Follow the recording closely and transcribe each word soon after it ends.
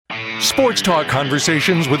Sports talk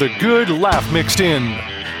conversations with a good laugh mixed in.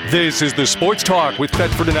 This is the Sports Talk with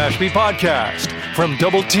Thetford and Ashby podcast from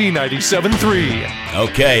Double T 97.3.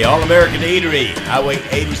 Okay, All-American Eatery, Highway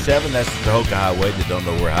 87. That's the Tahoka Highway. That don't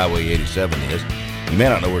know where Highway 87 is. You may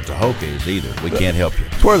not know where Tahoka is either. We can't help you.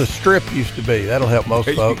 It's where the Strip used to be. That'll help most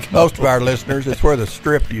folks. Most of our listeners, it's where the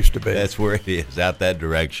Strip used to be. That's where it is, out that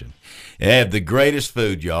direction. They have the greatest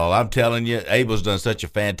food, y'all. I'm telling you, Abel's done such a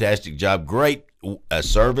fantastic job. Great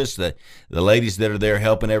service. The ladies that are there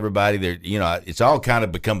helping everybody, it's all kind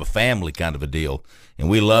of become a family kind of a deal. And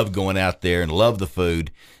we love going out there and love the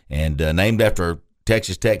food. And named after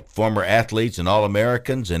Texas Tech former athletes and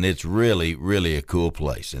All-Americans, and it's really, really a cool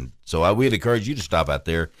place. And so we'd encourage you to stop out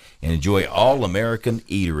there and enjoy All-American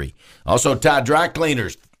Eatery. Also, Tide Dry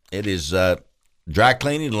Cleaners. It is dry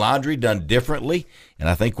cleaning, laundry done differently, and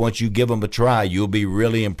I think once you give them a try, you'll be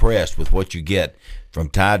really impressed with what you get from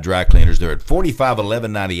Tide Dry Cleaners. They're at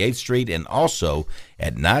 4511 98th Street and also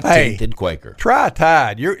at 19th and Quaker. Try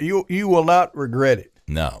Tide. You will not regret it.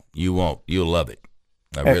 No, you won't. You'll love it.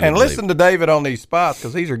 And listen to David on these spots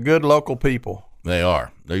because these are good local people. They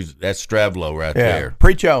are. That's Stravlo right there.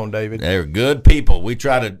 Preach on, David. They're good people. We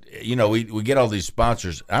try to, we get all these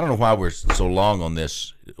sponsors. I don't know why we're so long on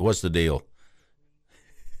this. What's the deal?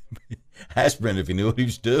 Ask Brenda if he knew what he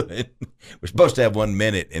was doing. We're supposed to have 1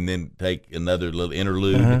 minute and then take another little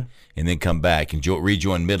interlude and then come back and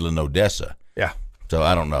rejoin Midland, Odessa. Yeah. So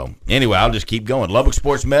I don't know. Anyway, I'll just keep going. Lubbock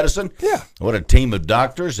Sports Medicine. Yeah. What a team of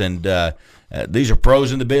doctors. And these are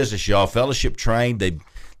pros in the business, y'all. Fellowship trained.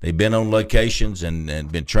 They've been on locations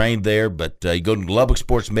and been trained there, but you go to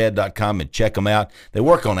LubbockSportsMed.com and check them out. They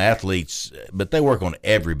work on athletes, but they work on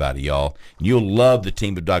everybody, y'all. You'll love the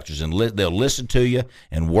team of doctors, and they'll listen to you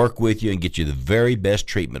and work with you and get you the very best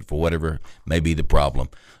treatment for whatever may be the problem.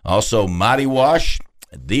 Also, Mighty Wash,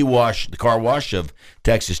 the car wash of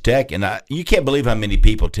Texas Tech, and you can't believe how many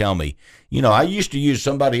people tell me, I used to use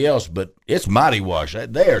somebody else, but it's Mighty Wash.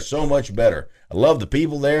 They are so much better. I love the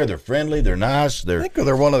people there. They're friendly. They're nice. I think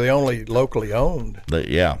they're one of the only locally owned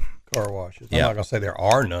car washes. I'm not going to say there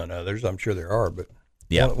are none others. I'm sure there are, but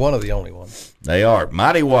one of the only ones. They are.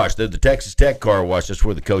 Mighty Wash. They're the Texas Tech car wash. That's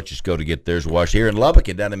where the coaches go to get theirs washed here in Lubbock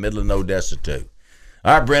and down in Midland, Odessa, too.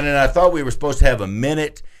 All right, Brendan, I thought we were supposed to have a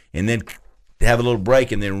minute and then have a little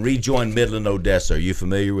break and then rejoin Midland, Odessa. Are you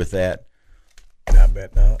familiar with that? I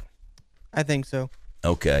bet not. I think so.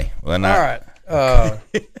 Okay. Well, all right.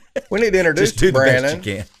 We need to introduce Just do Brandon. The best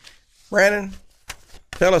you can. Brandon,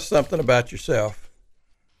 tell us something about yourself.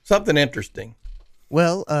 Something interesting.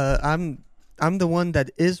 Well, I'm the one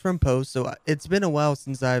that is from Post, so it's been a while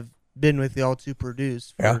since I've been with y'all to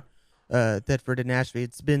produce for Thetford and Ashby.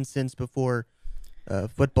 It's been since before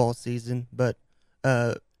football season, but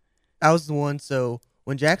I was the one. So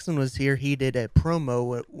when Jackson was here, he did a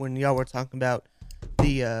promo when y'all were talking about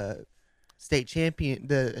the state champion,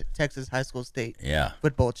 the Texas high school state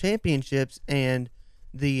football championships, and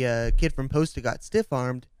the kid from Post who got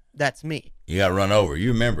stiff-armed. That's me. You got run over.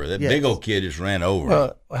 You remember that big old kid just ran over.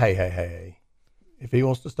 Well, hey. If he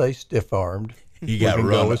wants to stay stiff-armed, he got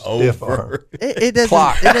run over. It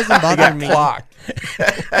doesn't bother me. Clocked.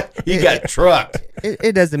 You got trucked.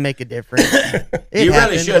 It doesn't make a difference. You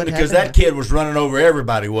really should, because that kid was running over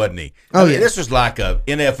everybody, wasn't he? This was like a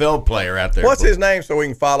NFL player out there. What's his name so we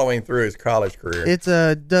can follow him through his college career? It's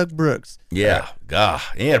Doug Brooks. Yeah. God.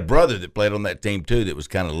 He had a brother that played on that team, too, that was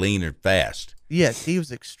kind of lean and fast. Yes, he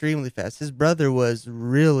was extremely fast. His brother was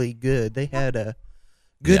really good. They had a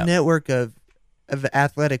good network of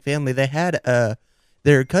athletic family. They had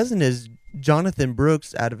their cousin is Jonathan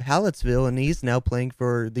Brooks out of Hallettsville, and he's now playing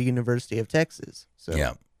for the University of Texas. So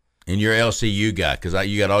yeah, and you're LCU guy because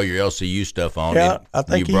you got all your LCU stuff on. Yeah, I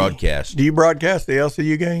think you broadcast. Do you broadcast the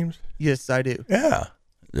LCU games? Yes, I do. Yeah,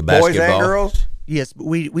 the basketball. Boys and girls. Yes,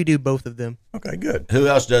 we do both of them. Okay, good. Who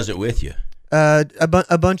else does it with you?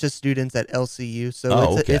 A bunch of students at LCU.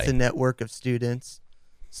 So it's a network of students.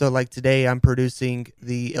 So like today, I'm producing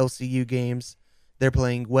the LCU games. They're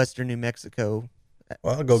playing Western New Mexico.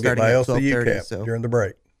 Well, I'll go get my LCU cap during the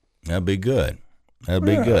break. That'd be good. That'd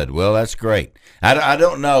be good. Well, that's great. I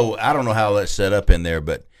don't know how that's set up in there,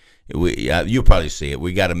 but you'll probably see it.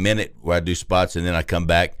 We got a minute where I do spots, and then I come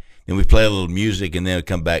back, and we play a little music, and then I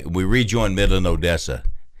come back. We rejoin Midland, Odessa.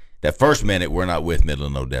 That first minute, we're not with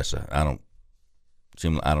Midland, Odessa. I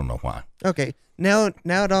don't know why. Okay. Now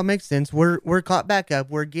it all makes sense. We're caught back up.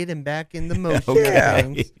 We're getting back in the motion.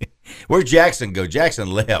 Okay. Where'd Jackson go? Jackson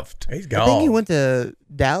left. He's gone. I think he went to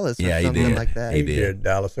Dallas or something like that. He did.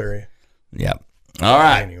 Dallas area. Yeah. All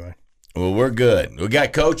right. Anyway. Well, we're good. We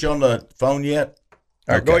got Coach on the phone yet?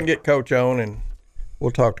 All right, go ahead and get Coach on, and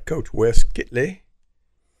we'll talk to Coach Wes Kittley.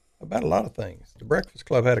 about a lot of things. The Breakfast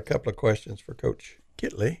Club had a couple of questions for Coach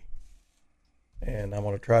Kittley, and I'm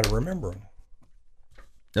going to try to remember them.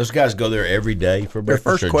 Those guys go there every day for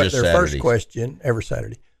breakfast, or just Saturdays? Their first question, every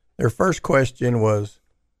Saturday. Their first question was,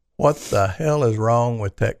 what the hell is wrong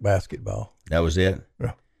with Tech basketball? That was it?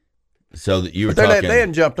 Yeah. So that you were talking. They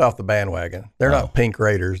hadn't jumped off the bandwagon. They're not Pink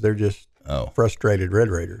Raiders. They're just frustrated Red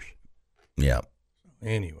Raiders. Yeah.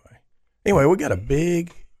 Anyway, we got a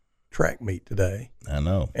big track meet today. I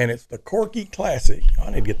know. And it's the Corky Classic.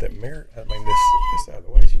 I need to get that mirror. I mean, this out of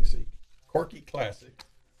the way so you can see. Corky Classic.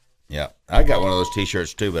 Yeah. I got one of those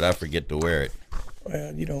T-shirts too, but I forget to wear it.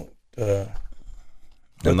 Well, you don't.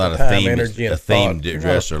 I'm not a themed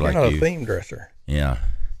dresser like you. You're not a theme dresser. Yeah.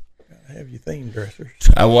 Have you theme dressers?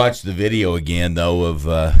 I watched the video again though of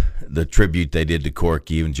the tribute they did to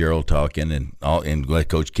Corky and Gerald talking and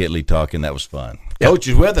Coach Kittley talking. That was fun. Yep. Coach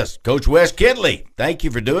is with us, Coach Wes Kittley. Thank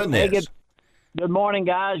you for doing this. Hey, good morning,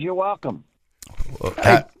 guys. You're welcome.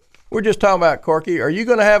 Hey, we're just talking about Corky. Are you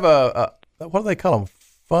going to have a what do they call them?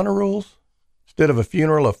 Funerals instead of a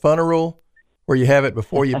funeral, a funeral where you have it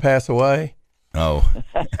before you pass away? Oh.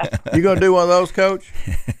 You going to do one of those, Coach?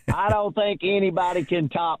 I don't think anybody can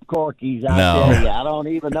top Corky's. Tell you. I don't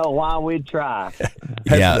even know why we'd try.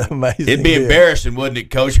 Yeah, it'd be embarrassing, wouldn't it,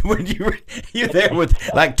 Coach, when you're there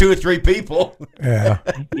with like 2 or 3 people? Yeah.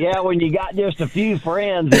 Yeah, when you got just a few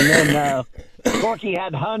friends, and then Corky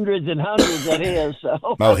had hundreds and hundreds of his.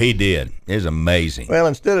 So. Oh, he did. It was amazing. Well,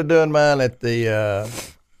 instead of doing mine at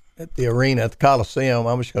the arena, at the Coliseum,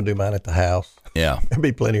 I'm just going to do mine at the house. Yeah. There'll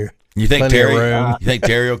be plenty of. You think Terry? You think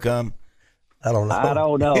Terry will come? I don't know. I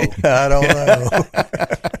don't know. I don't know.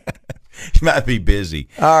 He might be busy.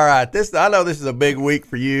 All right. I know this is a big week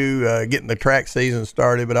for you, getting the track season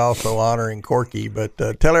started, but also honoring Corky. But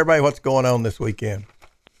tell everybody what's going on this weekend.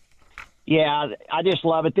 Yeah, I just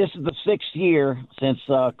love it. This is the 6th year since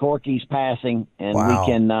Corky's passing, and we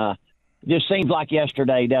can. It just seems like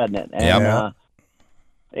yesterday, doesn't it? And, yeah.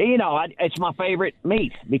 It's my favorite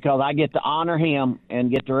meet because I get to honor him and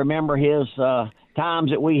get to remember his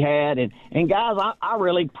times that we had. And guys, I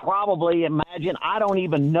really probably imagine I don't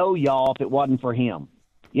even know y'all if it wasn't for him.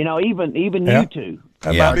 Even you two.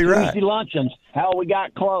 That might be right. Tuesday luncheons, how we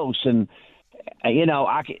got close. And,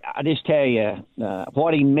 I just tell you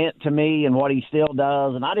what he meant to me and what he still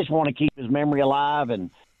does. And I just want to keep his memory alive. And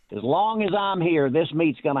as long as I'm here, this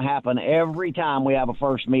meet's going to happen every time we have a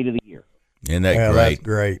first meet of the year. Isn't that great? That's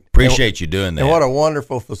great. Appreciate you doing that. And what a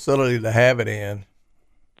wonderful facility to have it in.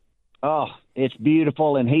 Oh, it's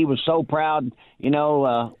beautiful, and he was so proud. He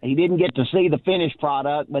didn't get to see the finished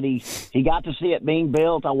product, but he got to see it being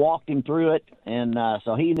built. I walked him through it, and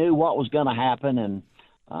so he knew what was going to happen, and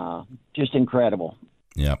just incredible.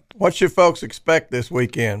 Yeah. What should folks expect this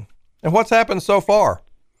weekend, and what's happened so far?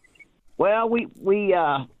 Well, we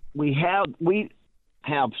have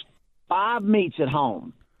 5 meets at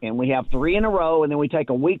home. And we have 3 in a row, and then we take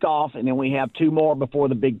a week off, and then we have 2 more before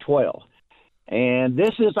the Big 12. And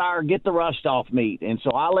this is our get the rust off meet. And so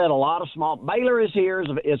I let a lot of small – Baylor is here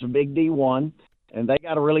is a big D1, and they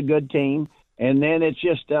got a really good team. And then it's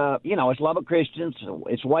just, it's Lubbock Christians,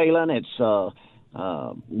 it's Wayland, it's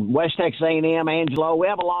West Texas A&M, Angelo. We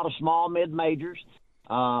have a lot of small mid-majors.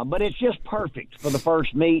 But it's just perfect for the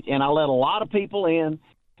first meet, and I let a lot of people in.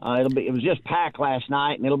 It was just packed last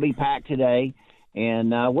night, and it'll be packed today.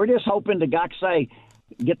 And we're just hoping to, like I say,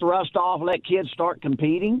 get the rust off, let kids start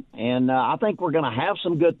competing. And I think we're going to have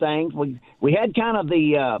some good things. We had kind of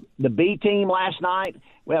the B team last night.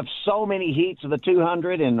 We have so many heats of the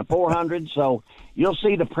 200 and the 400, so you'll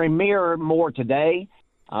see the premier more today.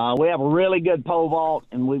 We have a really good pole vault,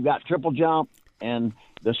 and we've got triple jump and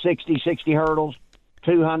the 60 hurdles,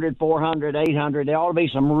 200, 400, 800. There ought to be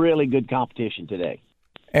some really good competition today.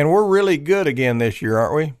 And we're really good again this year,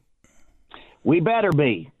 aren't we? We better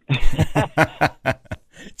be.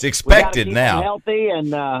 It's expected we now. Them healthy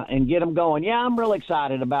and get them going. Yeah, I'm really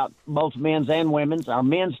excited about both men's and women's. Our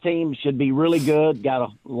men's team should be really good.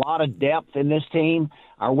 Got a lot of depth in this team.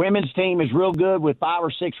 Our women's team is real good with 5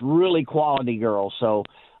 or 6 really quality girls. So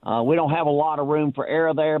we don't have a lot of room for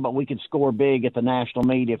error there, but we can score big at the national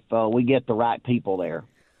meet if we get the right people there.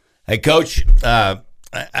 Hey, Coach.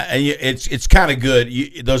 It's kind of good.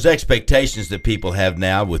 Those expectations that people have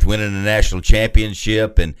now with winning a national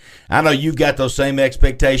championship, and I know you've got those same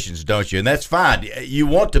expectations, don't you? And that's fine. You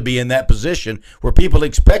want to be in that position where people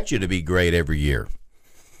expect you to be great every year.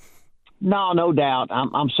 No doubt.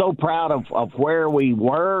 I'm so proud of where we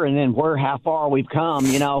were and then how far we've come.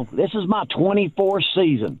 This is my 24th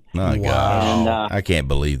season. My God, I can't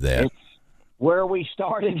believe that. It's where we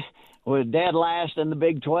started. We're dead last in the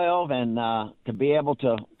Big 12, and to be able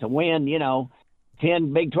to win,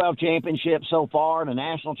 10 Big 12 championships so far and a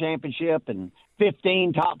national championship and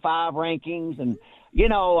 15 top 5 rankings. And,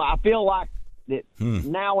 I feel like that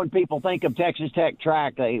now when people think of Texas Tech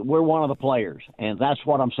track, we're one of the players, and that's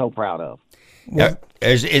what I'm so proud of.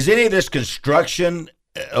 Is any of this construction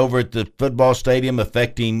over at the football stadium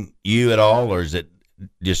affecting you at all, or is it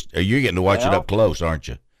just you're getting to watch it up close, aren't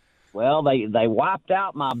you? Well, they wiped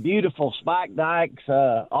out my beautiful Spike Dykes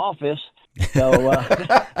office, so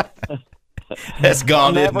that's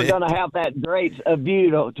gone. I'm never going to have that great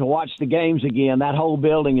view to watch the games again. That whole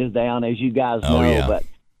building is down, as you guys know. Yeah. But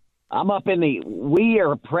I'm up we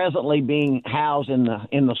are presently being housed in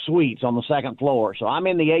the suites on the second floor. So I'm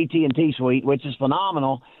in the AT&T suite, which is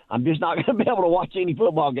phenomenal. I'm just not going to be able to watch any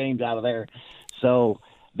football games out of there. So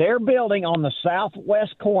they're building on the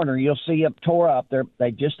southwest corner. You'll see it tore up.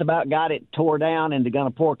 They just about got it tore down and they're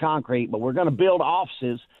going to pour concrete, but we're going to build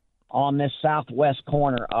offices on this southwest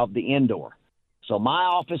corner of the indoor. So my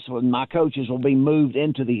office with my coaches will be moved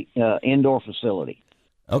into the indoor facility.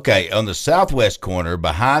 Okay, on the southwest corner,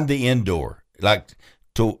 behind the indoor, well,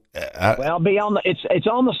 be on it's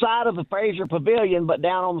on the side of the Fraser Pavilion, but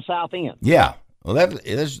down on the south end. Yeah, well,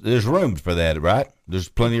 there's room for that, right? There's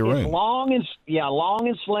plenty of room. It's long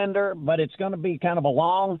and slender, but it's going to be kind of a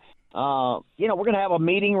long. We're going to have a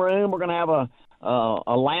meeting room. We're going to have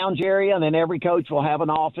a lounge area, and then every coach will have an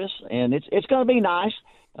office, and it's going to be nice.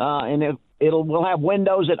 And we'll have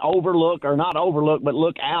windows that but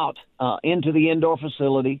look out into the indoor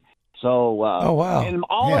facility. So, oh wow! And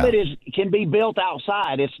all of it can be built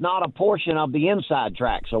outside. It's not a portion of the inside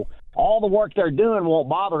track. So all the work they're doing won't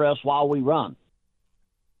bother us while we run.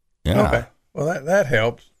 Yeah. Okay. Well, that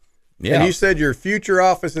helps. Yeah. And you said your future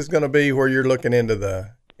office is going to be where you're looking into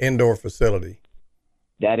the indoor facility.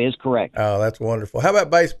 That is correct. Oh, that's wonderful. How about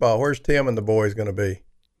baseball? Where's Tim and the boys going to be?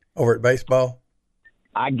 Over at baseball?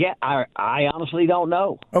 I honestly don't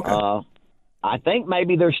know. Okay. I think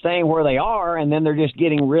maybe they're staying where they are, and then they're just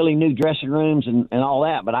getting really new dressing rooms and all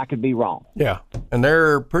that, but I could be wrong. Yeah, and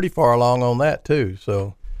they're pretty far along on that too.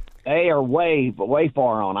 So they are way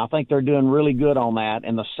far on. I think they're doing really good on that,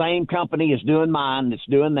 and the same company is doing mine that's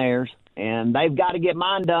doing theirs, and they've got to get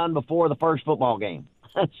mine done before the first football game.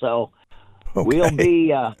 So we'll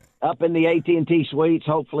be up in the AT&T suites.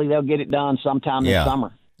 Hopefully they'll get it done sometime this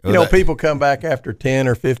summer. People come back after 10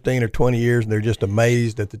 or 15 or 20 years, and they're just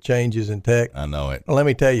amazed at the changes in tech. I know it. Well, let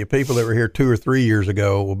me tell you, people that were here 2 or 3 years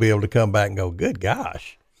ago will be able to come back and go, good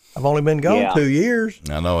gosh, I've only been gone 2 years.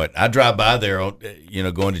 I know it. I drive by there,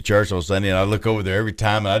 going to church on Sunday, and I look over there every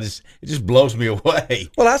time, and it just blows me away.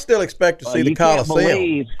 Well, I still expect to see the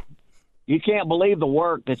Coliseum. You can't believe the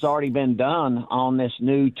work that's already been done on this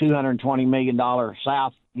new $220 million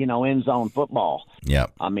South, end zone football. Yeah.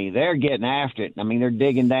 I mean, they're getting after it. I mean, they're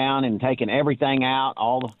digging down and taking everything out.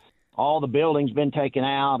 All the buildings been taken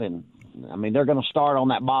out, and I mean, they're going to start on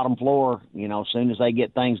that bottom floor, as soon as they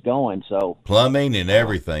get things going. So plumbing and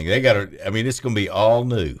everything. They got to. I mean, it's going to be all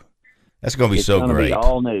new. That's going to be so great. Be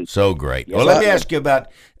all new. So great. Yes, well, let me ask you about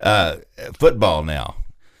football now.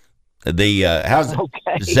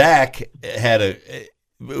 Zach had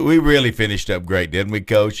we really finished up great, didn't we,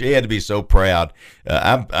 Coach? He had to be so proud.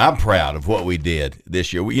 I'm proud of what we did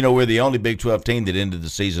this year. We're the only Big 12 team that ended the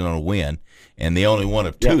season on a win, and the only one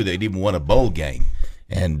of two that even won a bowl game.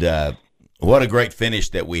 And what a great finish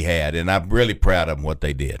that we had, and I'm really proud of them, what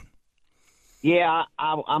they did. Yeah,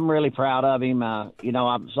 I'm really proud of him.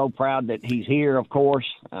 I'm so proud that he's here, of course.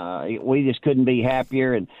 We just couldn't be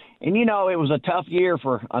happier. And it was a tough year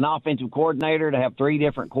for an offensive coordinator to have 3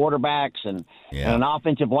 different quarterbacks and an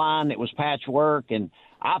offensive line that was patchwork. And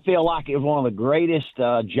I feel like it was one of the greatest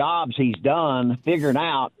jobs he's done figuring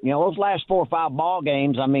out, those last 4 or 5 ball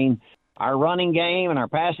games. I mean, our running game and our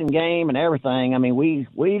passing game and everything. I mean,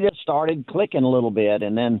 we just started clicking a little bit.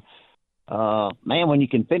 And then, when you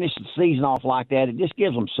can finish the season off like that, it just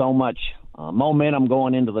gives them so much momentum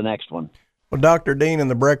going into the next one. Well, Dr. Dean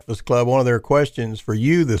and the Breakfast Club, one of their questions for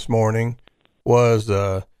you this morning was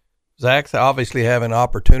Zach's obviously having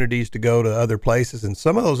opportunities to go to other places, and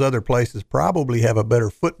some of those other places probably have a better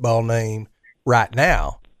football name right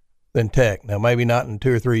now than Tech. Now, maybe not in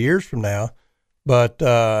 2 or 3 years from now, but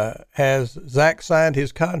has Zach signed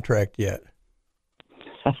his contract yet?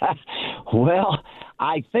 Well,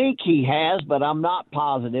 I think he has, but I'm not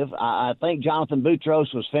positive. I think Jonathan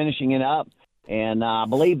Boutros was finishing it up, and I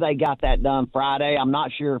believe they got that done Friday. I'm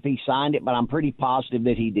not sure if he signed it, but I'm pretty positive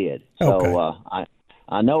that he did. Okay. So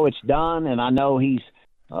I know it's done, and I know he's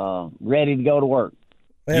ready to go to work.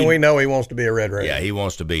 And we know he wants to be a Red Raider. Yeah, he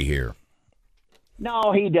wants to be here.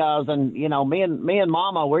 No, he does, and me and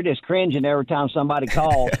Mama, we're just cringing every time somebody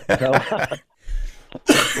calls. So.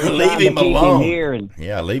 Leave him alone. Here and,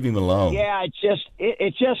 leave him alone. Yeah,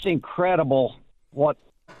 it's just incredible what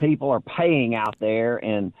people are paying out there,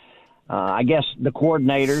 and I guess the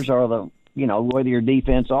coordinators are whether you're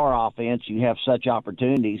defense or offense, you have such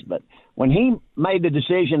opportunities. But when he made the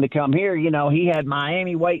decision to come here, he had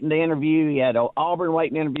Miami waiting to interview, he had Auburn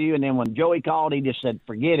waiting to interview, and then when Joey called, he just said,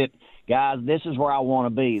 "Forget it, guys. This is where I want to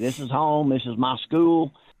be. This is home. This is my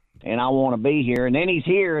school, and I want to be here." And then he's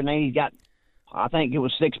here, and then he's got, I think it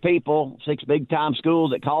was 6 big-time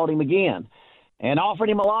schools that called him again and offered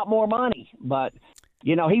him a lot more money. But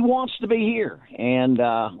he wants to be here, and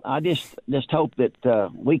I just hope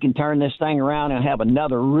that we can turn this thing around and have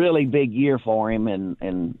another really big year for him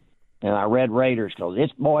and our Red Raiders, because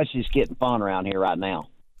it's just getting fun around here right now.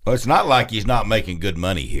 Well, it's not like he's not making good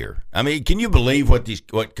money here. I mean, can you believe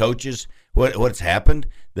what coaches, what's happened,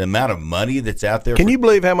 the amount of money that's out there? Can you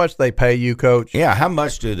believe how much they pay you, Coach? Yeah, how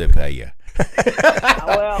much do they pay you?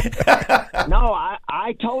 Well, no,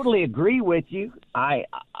 I totally agree with you. I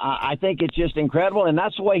think it's just incredible, and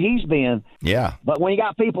that's the way he's been. Yeah. But when you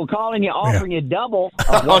got people calling you, offering you double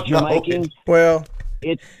of what you're making, well,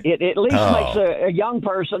 it at least makes a young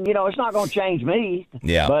person. It's not going to change me.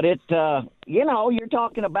 Yeah. But you're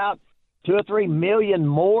talking about $2 or $3 million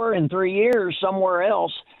more in 3 years somewhere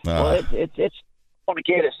else. Well, it's going to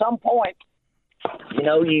get at some point.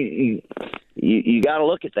 You got to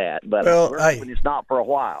look at that, but we're hoping it's not for a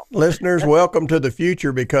while. Listeners, welcome to the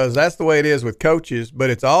future, because that's the way it is with coaches, but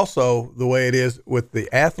it's also the way it is with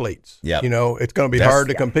the athletes. Yep. It's going to be hard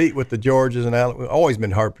to compete with the Georgias and always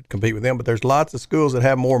been hard to compete with them, but there's lots of schools that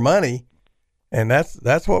have more money, and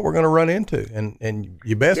that's what we're going to run into, and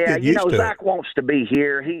you best get used to it. Zach wants to be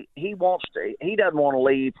here. He wants to. He doesn't want to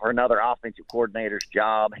leave for another offensive coordinator's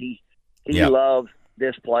job. He loves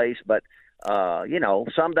this place, but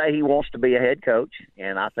someday he wants to be a head coach,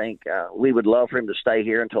 and I think we would love for him to stay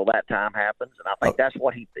here until that time happens, and I think that's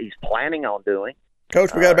what he's planning on doing.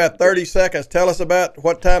 Coach, we got about 30 seconds. Tell us about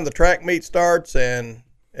what time the track meet starts and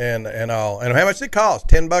all, and how much it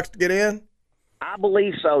costs. $10 to get in? I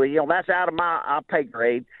believe so. That's out of my pay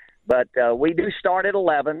grade, but we do start at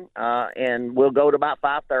 11, and we'll go to about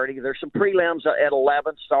 5:30. There's some prelims at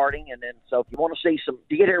 11 starting, and then so if you want to see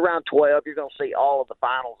you get here around 12, you're going to see all of the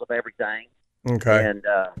finals of everything. Okay. And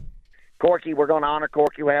Corky, we're going to honor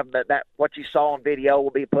Corky. We have that what you saw on video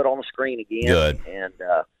will be put on the screen again. Good. And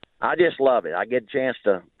I just love it. I get a chance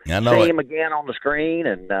to see him again on the screen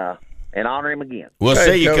and honor him again. We'll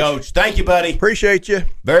see you, Coach. Thank you, buddy. Appreciate you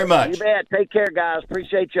very much. You bet. Take care, guys.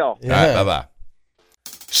 Appreciate y'all. Yeah. All right, bye-bye.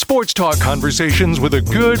 Sports talk conversations with a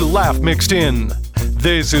good laugh mixed in.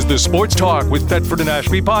 This is the Sports Talk with Thetford and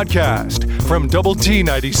Ashby podcast from Double T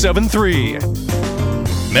 97.3.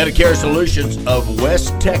 Medicare Solutions of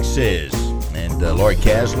West Texas, and Lori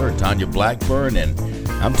Kasler and Tanya Blackburn, and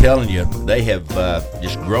I'm telling you, they have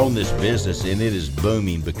just grown this business, and it is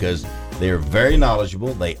booming because they are very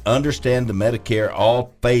knowledgeable. They understand the Medicare,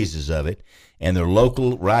 all phases of it, and they're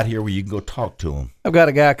local right here where you can go talk to them. I've got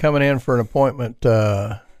a guy coming in for an appointment.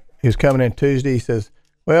 He's coming in Tuesday. He says,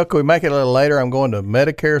 well, can we make it a little later? I'm going to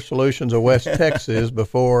Medicare Solutions of West Texas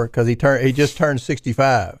because he just turned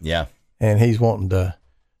 65. Yeah. And he's wanting to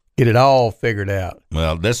get it all figured out.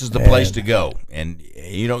 Well, this is the place to go. And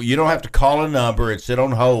you don't have to call a number and sit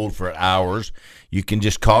on hold for hours. You can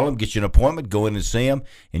just call them, get you an appointment, go in and see them,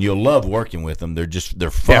 and you'll love working with them.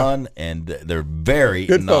 They're fun and they're very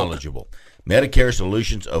good knowledgeable. Folks. Medicare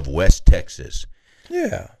Solutions of West Texas.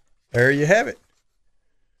 Yeah. There you have it.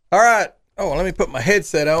 All right. Oh, let me put my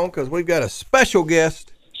headset on because we've got a special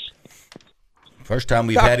guest. First time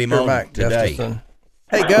we've had him on today. Gustafson.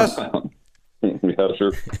 Hey, Gus. Yes,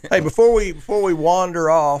 sir. Hey, before we wander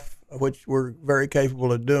off, which we're very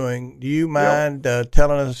capable of doing, do you mind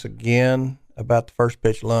telling us again about the first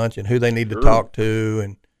pitch lunch and who they need to talk to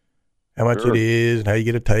and how much it is and how you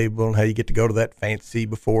get a table and how you get to go to that fancy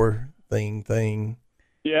before thing?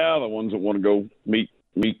 Yeah, the ones that want to go meet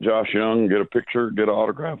Josh Young, get a picture, get an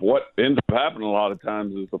autograph. What ends up happening a lot of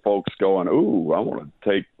times is the folks going, ooh, I want to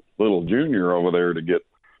take little Junior over there to get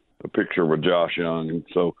a picture with Josh Young. And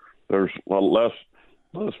so there's a lot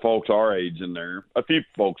less folks our age in there. A few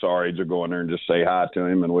folks our age will go in there and just say hi to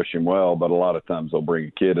him and wish him well, but a lot of times they'll bring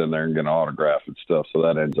a kid in there and get an autograph and stuff, so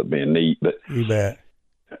that ends up being neat. But you bet.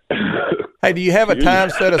 Hey, do you have a time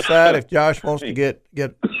set aside if Josh wants to get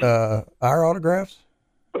our autographs?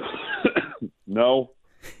 No.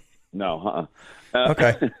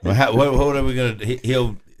 Okay. Well, what are we going to?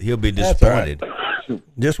 He'll be disappointed. Right.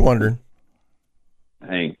 Just wondering.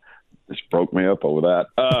 Dang, this broke me up over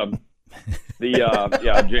that.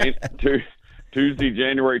 Tuesday,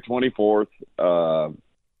 January 24th.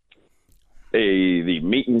 the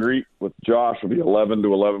meet and greet with Josh will be 11 to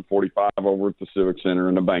 11:45 over at the Civic Center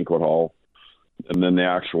in the banquet hall, and then the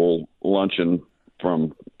actual luncheon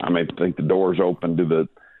from I think the doors open to the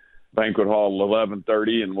banquet hall at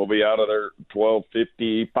 11:30, and we'll be out of there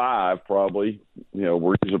 12:55 probably.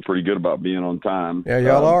 We're usually pretty good about being on time. Yeah,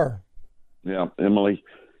 y'all are. Yeah, Emily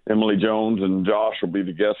Jones and Josh will be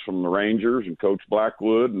the guests from the Rangers, and Coach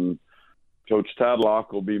Blackwood and Coach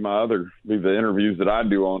Tadlock will be the interviews that I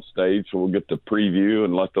do on stage. So we'll get to preview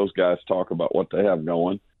and let those guys talk about what they have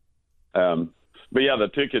going. But yeah, the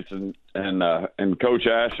tickets and Coach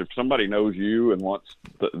Ash, if somebody knows you and wants,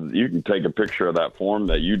 you can take a picture of that form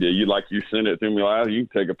that you did. You send it to me last. You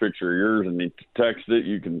can take a picture of yours and you text it.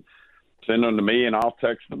 You can send them to me and I'll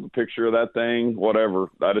text them a picture of that thing. Whatever.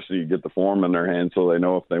 I just need to get the form in their hand so they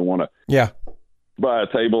know if they want to. Buy a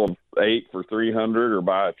table of 8 for $300 or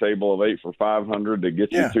buy a table of 8 for $500 to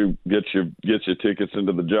get your tickets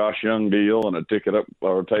into the Josh Young deal and a ticket up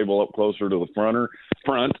or a table up closer to the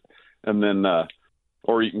front, and then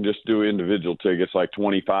or you can just do individual tickets like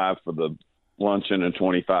 25 for the luncheon and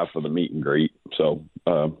 25 for the meet and greet. So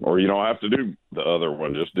or you don't have to do the other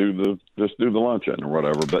one, just do the luncheon or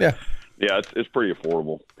whatever. But yeah, it's pretty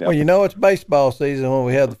affordable. Yeah. Well, it's baseball season when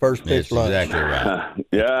we have the first pitch lunch. Exactly right.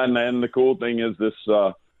 Yeah, and then the cool thing is this,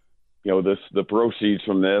 the proceeds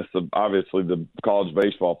from this, obviously the College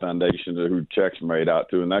Baseball Foundation, who checks are made out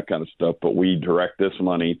to and that kind of stuff, but we direct this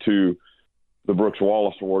money to the Brooks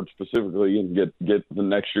Wallace Award specifically and get the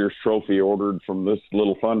next year's trophy ordered from this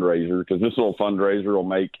little fundraiser, because this little fundraiser will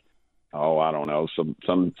make, I don't know,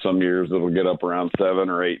 some years it'll get up around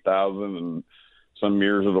 7,000 or 8,000, and some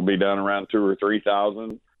years it'll be down around 2,000 or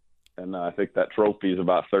 3,000, and I think that trophy is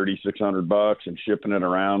about $3,600, and shipping it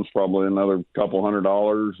around is probably another couple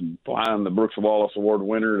 $100, and flying the Brooks Wallace Award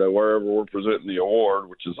winner to wherever we're presenting the award,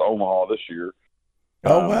 which is Omaha this year.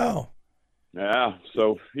 Oh wow! Yeah,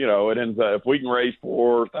 so it ends up if we can raise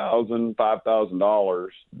 $4,000, $5,000,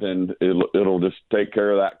 then it'll just take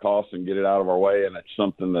care of that cost and get it out of our way, and it's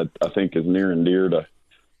something that I think is near and dear to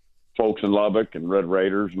folks in Lubbock and Red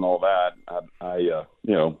Raiders and all that.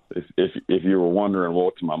 If you were wondering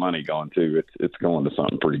what's my money going to, it's going to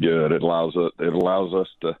something pretty good. It allows us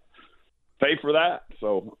to pay for that.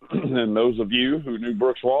 So, and those of you who knew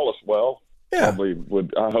Brooks Wallace well, probably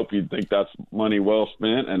would. I hope you'd think that's money well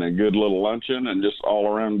spent and a good little luncheon and just all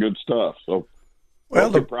around good stuff. So,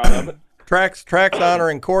 the proud of it. Track's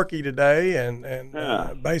honoring Corky today,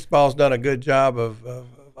 and baseball's done a good job of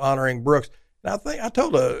honoring Brooks. And I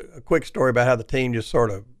told a quick story about how the team just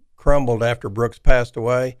sort of crumbled after Brooks passed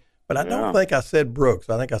away, but I don't think I said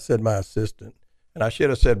Brooks. I think I said my assistant, and I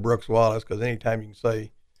should have said Brooks Wallace, because anytime you can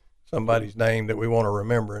say somebody's name that we want to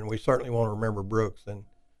remember, and we certainly want to remember Brooks, and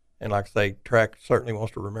like I say, Track certainly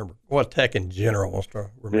wants to remember. Well, Tech in general wants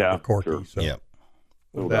to remember Corky. Sure. So,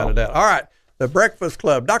 without a doubt. All right, the Breakfast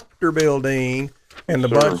Club, Dr. Bill Dean and the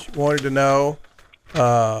bunch wanted to know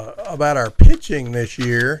about our pitching this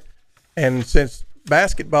year. And since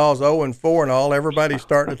basketball's 0-4 and all, everybody's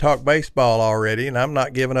starting to talk baseball already, and I'm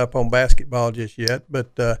not giving up on basketball just yet,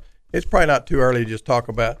 but it's probably not too early to just talk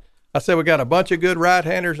about. I said we got a bunch of good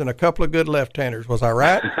right-handers and a couple of good left-handers. Was I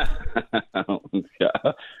right?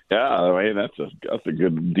 Yeah. I mean, that's a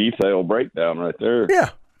good detailed breakdown right there. Yeah.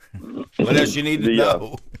 What else you need to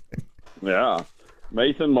know? Yeah.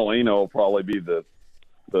 Mason Molina will probably be the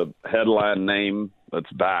headline name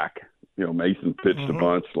that's back. Mason pitched a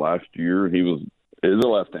bunch last year. He is a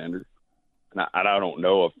left-hander. And I don't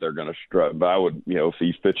know if they're going to strut, but I would, if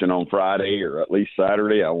he's pitching on Friday or at least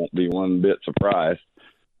Saturday, I won't be one bit surprised.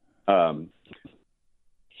 So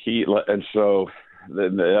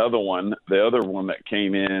the other one that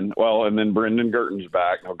came in, and then Brendan Girton's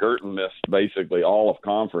back. Now Girton missed basically all of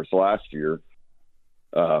conference last year.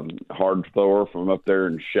 Hard thrower from up there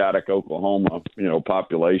in Shattuck, Oklahoma.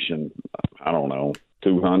 Population, I don't know,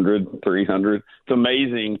 200, 300. It's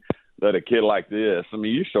amazing that a kid like this, I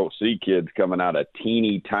mean, you just don't see kids coming out of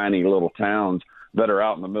teeny tiny little towns that are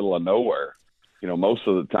out in the middle of nowhere. Most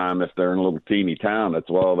of the time, if they're in a little teeny town, it's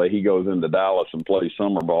he goes into Dallas and plays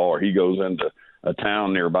summer ball, or he goes into a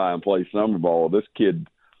town nearby and plays summer ball. This kid,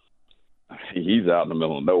 he's out in the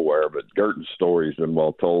middle of nowhere, but Girton's story's been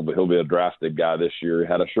well told, but he'll be a drafted guy this year. He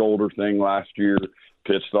had a shoulder thing last year,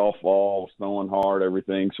 pitched all fall, snowing hard,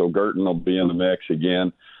 everything. So Girton will be in the mix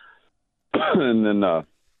again. And then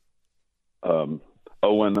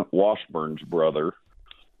Owen Washburn's brother,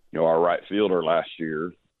 our right fielder last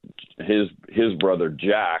year, his brother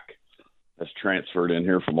Jack has transferred in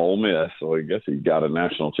here from Ole Miss, so I guess he's got a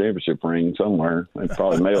national championship ring somewhere. They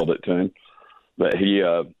probably mailed it to him. But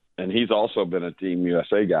he's also been a Team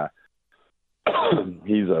USA guy.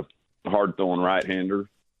 He's a hard throwing right-hander,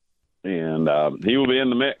 and he will be in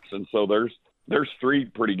the mix. And so there's 3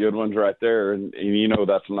 pretty good ones right there, and you know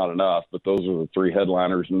that's not enough, but those are the 3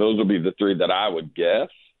 headliners, and those will be the 3 that I would guess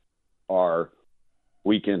are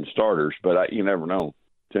weekend starters. But you never know.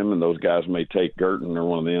 Tim and those guys may take Gerton or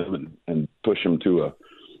one of them and push them to a,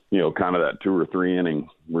 kind of that 2 or 3 inning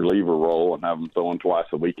reliever role and have them throwing twice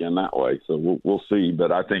a weekend that way. So we'll see.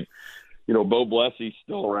 But I think, Bo Blessy's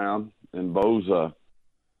still around, and Bo's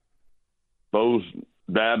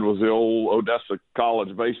dad was the old Odessa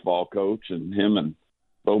College baseball coach, and him and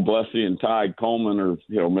Bo Blessy and Ty Coleman are,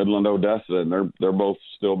 Midland Odessa, and they're both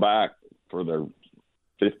still back for their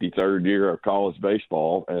 53rd year of college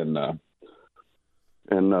baseball. Bo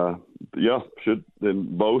should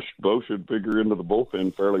figure into the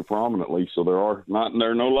bullpen fairly prominently. So there are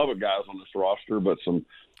no Lubbock guys on this roster, but two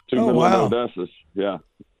Midland Odessas. Yeah,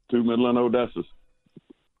 2 Midland Odessas.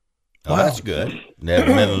 Oh, that's good.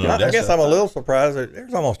 I guess I'm a little surprised that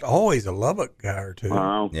there's almost always a Lubbock guy or 2.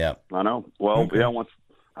 Yeah, I know. Well, okay. Once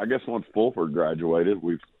Fulford graduated,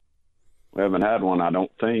 we haven't had one. I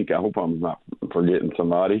don't think. I hope I'm not forgetting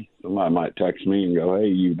somebody. Somebody might text me and go, "Hey,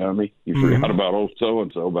 you dummy, you forgot about old so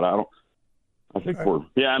and so." But I don't. I think we're.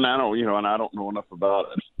 Yeah, and I don't. And I don't know enough about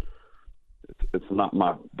it. It's not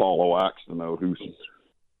my ball of wax to know who's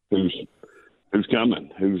coming.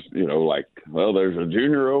 Who's there's a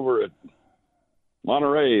junior over at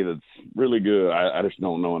Monterey that's really good. I just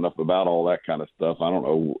don't know enough about all that kind of stuff. I don't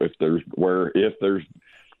know if there's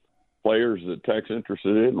players that Tech's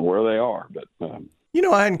interested in and where they are. But I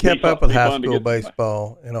hadn't kept up with high school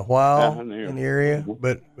baseball in a while in the area,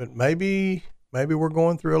 but maybe we're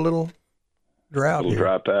going through a little drought here.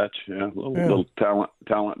 Dry patch, little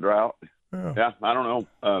talent drought. Yeah, I don't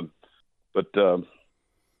know,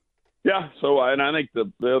 So, and I think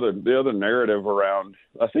the other narrative around,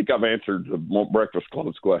 I think I've answered the Breakfast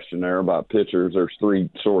Club's question there about pitchers. There's 3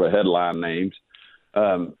 sort of headline names.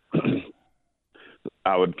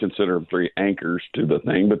 I would consider them 3 anchors to the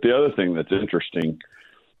thing. But the other thing that's interesting,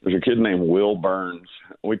 there's a kid named Will Burns.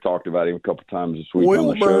 We talked about him a couple times this week on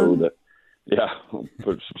the show.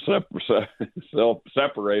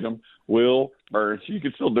 Separate them. Will Burns. You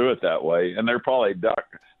can still do it that way. And they're probably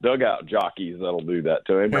dugout jockeys that'll do that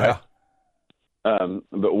to him. Yeah. Right?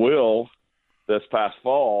 But Will, this past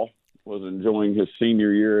fall, was enjoying his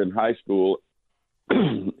senior year in high school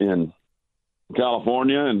in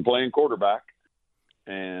California and playing quarterback.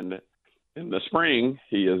 And in the spring,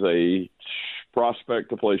 he is a prospect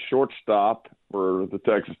to play shortstop for the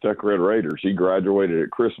Texas Tech Red Raiders. He graduated at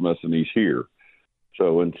Christmas, and he's here.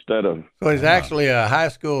 So instead of... So he's actually a high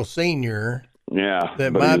school senior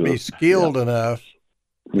that might be skilled enough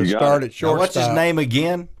to start at shortstop. Now, what's his name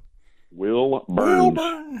again? Will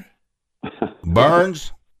Burns.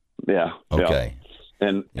 Burns? Yeah. Okay.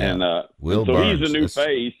 And Will so Burns. He's a new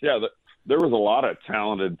face. Yeah, there was a lot of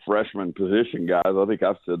talented freshman position guys. I think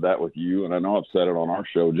I've said that with you, and I know I've said it on our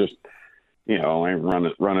show. Just, I ain't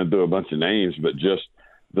running through a bunch of names, but just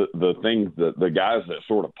the things that the guys that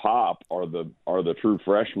sort of pop are the true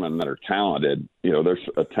freshmen that are talented. There's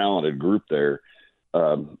a talented group there.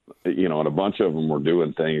 And a bunch of them were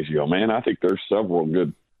doing things. Man, I think there's several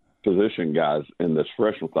good position guys in this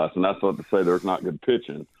freshman class, and that's not to say there's not good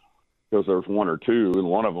pitching, because there's 1 or 2, and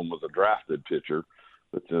one of them was a drafted pitcher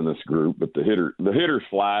that's in this group. But the hitters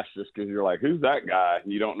flash just because you're like, who's that guy?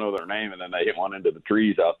 And you don't know their name, and then they hit one into the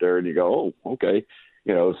trees out there, and you go, oh, okay.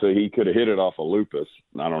 So he could have hit it off a lupus.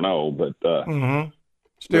 I don't know, but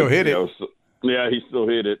still hit it. Yeah, he still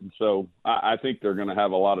hit it. And so I think they're going to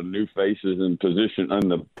have a lot of new faces in position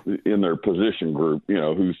in their position group.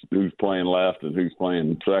 Who's playing left and who's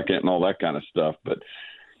playing second and all that kind of stuff. But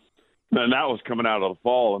then that was coming out of the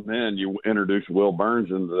fall, and then you introduce Will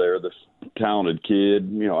Burns into there, this talented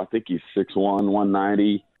kid. I think he's 6'1",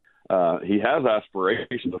 190. He has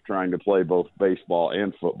aspirations of trying to play both baseball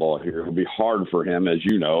and football here. It'll be hard for him, as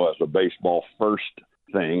you know, as a baseball first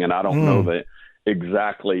thing, and I don't know that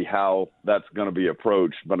exactly how that's going to be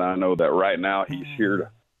approached, but I know that right now he's here to.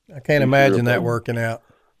 I can't imagine that working out.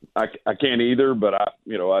 I can't either, but I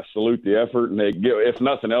salute the effort, and if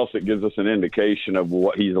nothing else, it gives us an indication of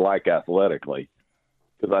what he's like athletically.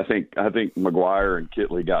 Because I think McGuire and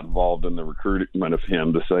Kittley got involved in the recruitment of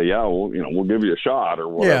him to say, we'll give you a shot or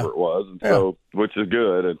whatever it was, and so which is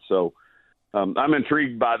good, and so. I'm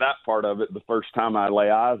intrigued by that part of it the first time I lay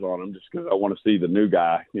eyes on him, just because I want to see the new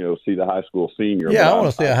guy, see the high school senior. Yeah, I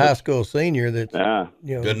want to see a high school senior that's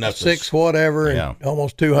good enough 6 whatever and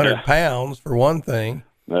almost 200 pounds for one thing.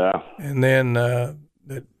 Yeah. And then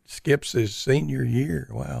that skips his senior year.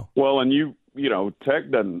 Wow. Well, and you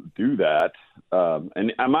Tech doesn't do that.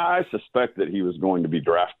 And I suspect that he was going to be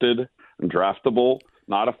drafted and draftable,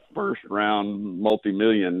 not a first-round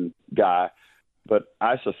multi-million guy, but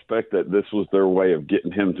I suspect that this was their way of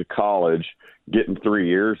getting him to college, getting 3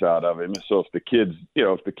 years out of him. So if the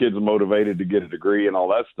kid's motivated to get a degree and all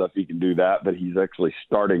that stuff, he can do that, but he's actually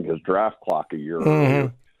starting his draft clock a year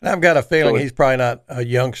earlier. I've got a feeling he's probably not a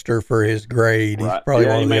youngster for his grade. He's probably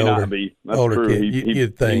one of the older kids.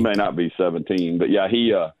 You'd think. He may not be 17, but yeah,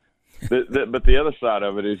 but the other side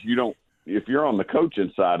of it is if you're on the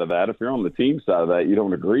coaching side of that, if you're on the team side of that, you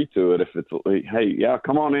don't agree to it. If it's, hey, yeah,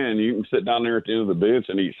 come on in. You can sit down there at the end of the bench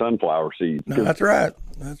and eat sunflower seeds. No, that's right.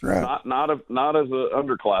 Not as an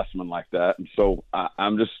underclassman like that. And so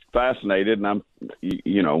I'm just fascinated, and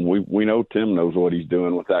we know Tim knows what he's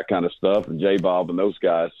doing with that kind of stuff, and J Bob and those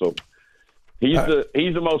guys. So he's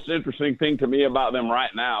the most interesting thing to me about them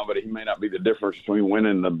right now. But he may not be the difference between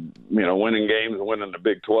winning games and winning the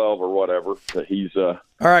Big 12 or whatever. But he's all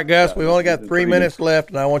right, Gus. We've only got 3 minutes left,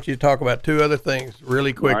 and I want you to talk about two other things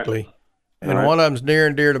really quickly. All right. One of them's near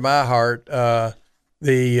and dear to my heart.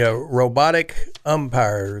 The robotic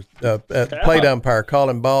umpires, plate umpire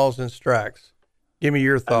calling balls and strikes. Give me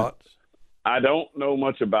your thoughts. I don't know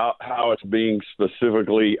much about how it's being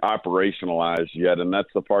specifically operationalized yet, and that's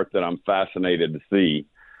the part that I'm fascinated to see.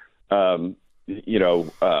 How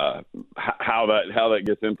that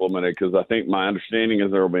gets implemented, because I think my understanding is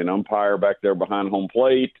there will be an umpire back there behind home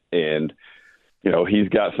plate, and he's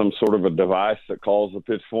got some sort of a device that calls the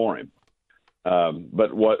pitch for him.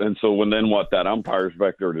 What that umpire's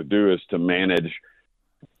back there to do is to manage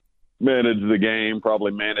the game,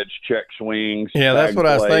 probably manage check swings. Yeah, that's what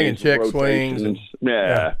I was thinking, check swings. And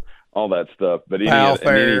all that stuff. But foul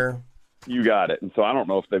fair. You got it. And so I don't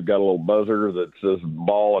know if they've got a little buzzer that says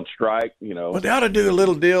ball and strike, Well, they ought to do a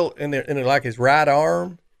little deal in like his right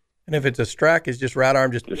arm. And if it's a strike, it's just right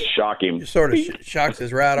arm. Just shock him. Just sort of shocks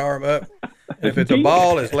his right arm up. And if it's a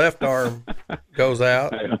ball, his left arm goes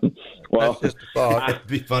out. Well, that's just a thought. It'd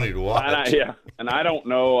be funny to watch. And I don't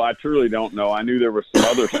know. I truly don't know. I knew there were some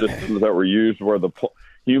other systems that were used where the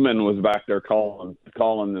human was back there calling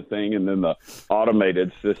the thing, and then the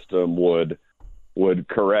automated system would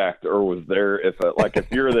correct, or was there if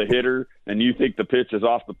you're the hitter and you think the pitch is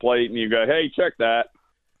off the plate and you go, hey, check that,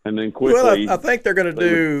 and then quickly. Well, I think they're going to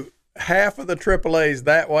do half of the AAAs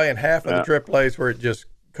that way and half of the AAAs where it just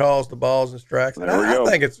calls the balls and strikes. And I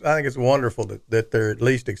think it's wonderful that they're at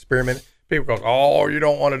least experimenting. People go, oh, you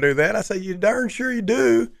don't want to do that. I say, you darn sure you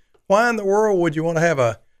do. Why in the world would you want to have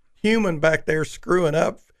a human back there screwing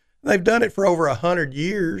up? They've done it for over 100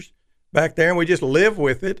 years back there, and we just live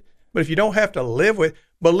with it. But if you don't have to live with,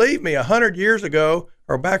 believe me, 100 years ago,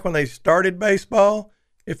 or back when they started baseball,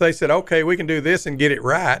 if they said, okay, we can do this and get it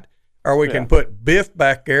right, or we can put Biff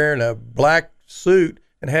back there in a black suit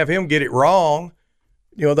and have him get it wrong,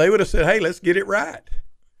 they would have said, hey, let's get it right.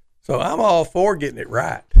 So I'm all for getting it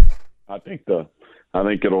right. I'm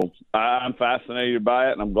fascinated by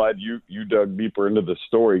it, and I'm glad you dug deeper into the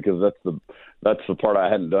story, because that's the part I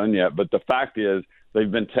hadn't done yet. But the fact is,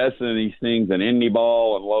 they've been testing these things in indie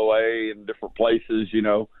ball and low A in different places,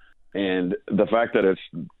 and the fact that it's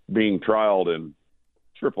being trialed in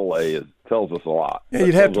AAA tells us a lot. Yeah,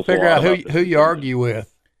 you'd have to figure out who you argue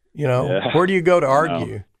with. Where do you go to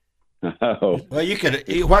argue? Well, you could.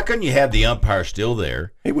 Why couldn't you have the umpire still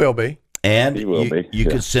there? He will be, and you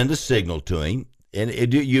could send a signal to him, and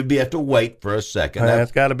you'd have to wait for a second.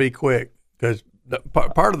 That's got to be quick, because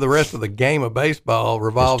part of the rest of the game of baseball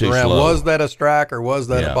revolves around was that a strike or was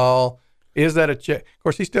that a ball? Is that a check? Of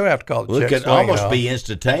course, he still have to call the check. It could almost be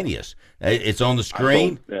instantaneous. It's on the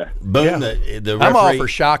screen. Boom. The referee, I'm all for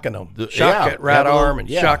shocking them. Shock that right arm and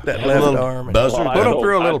shock that left arm. And buzzer. Put them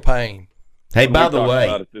through a little pain. Hey, by the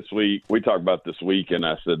way, we talked about this week, and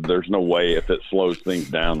I said there's no way if it slows things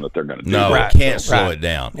down that they're going to do that. No, it can't slow it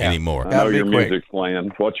down anymore. I know your music's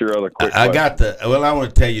playing. What's your other quick question? I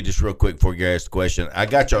want to tell you just real quick before you ask the question. I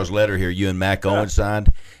got y'all's letter here, you and Mac Owen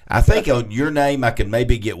signed. I think on your name I could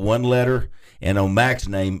maybe get one letter, and on Mac's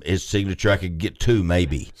name, his signature, I could get two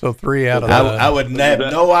maybe. So 3 out of I would have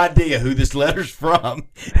no idea who this letter's from.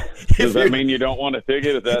 Does that mean you don't want to take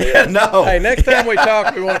it? Is that it? No. Hey, next time we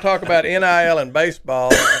talk, we want to talk about NIL and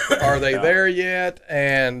baseball. Are they there yet?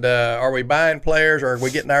 And are we buying players, or are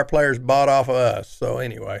we getting our players bought off of us? So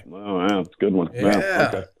anyway. Oh, yeah, it's a good one.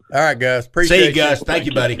 Yeah. Okay. All right, Gus. Appreciate it. See you, Gus. Thank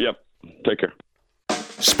you, buddy. Yep. Take care.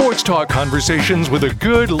 Sports talk conversations with a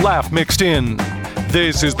good laugh mixed in.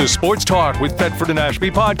 This is the Sports Talk with Thetford and Ashby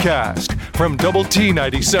podcast from Double T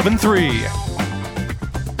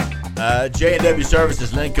 97.3. J&W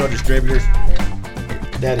Services, Lenco Distributors.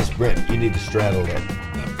 That is Brent. You need to straddle that.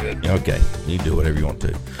 good. Okay, you can do whatever you want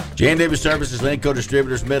to. J&W Services, Linco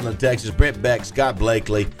Distributors, Midland, Texas. Brent Beck, Scott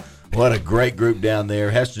Blakely. What a great group down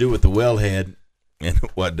there. Has to do with the wellhead and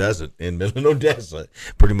what doesn't in Midland, Odessa.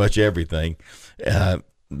 Pretty much everything.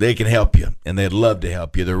 They can help you, and they'd love to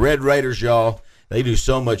help you. The Red Raiders, y'all, they do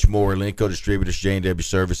so much more. Linco Distributors, J&W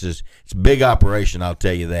Services. It's a big operation, I'll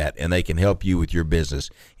tell you that, and they can help you with your business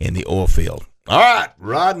in the oil field. All right,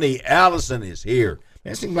 Rodney Allison is here.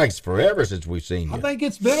 Man, it seems like it's forever since we've seen you. I think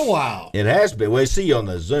it's been a while. It has been. We see you on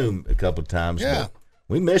the Zoom a couple of times. Yeah. But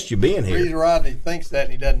we missed you being The reason here. Rodney thinks that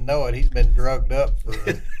and he doesn't know it, he's been drugged up for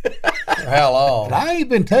how long? But I ain't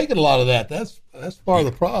been taking a lot of that. That's part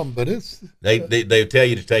of the problem. But it's They tell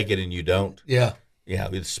you to take it and you don't. yeah. Yeah,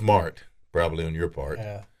 it's smart, probably on your part.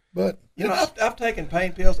 Yeah. But You know, I've taken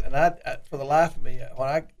pain pills, and I for the life of me,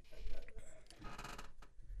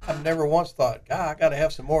 I've never once thought, God, I got to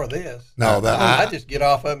have some more of this. No, I just get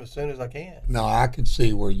off of them as soon as I can. no, I can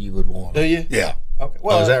see where you would want Do it. you? Yeah. Okay.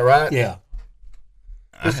 Well, Oh, is that right? Yeah.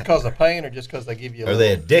 just because of pain, or just because they give you? Are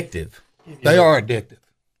they addictive? They are addictive.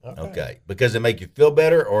 Okay. Because they make you feel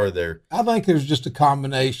better, or they're. I think there's just a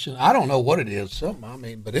combination. I don't know what it is. Something. I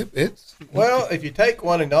mean, but it's Well, if you take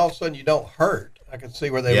one and all of a sudden you don't hurt, I can see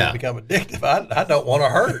where they Yeah. would become addictive. I don't want to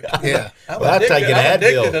hurt. yeah. I'm Well, I've addicted, taken I'm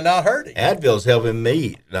addicted Advil. to not hurting. Advil's helping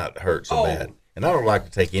me not hurt so Oh. bad. And I don't like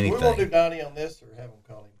to take We won't do anything. Donnie on this, or have him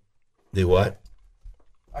call him. Do what?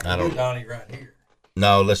 I I can don't- do Donnie right here.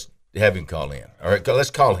 No, let's have him call in. All right, let's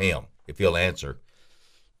call him if he'll answer.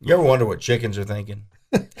 You ever wonder what chickens are thinking?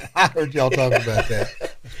 I heard y'all talking about that.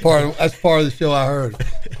 That's part of the show. I heard.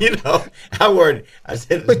 You know, I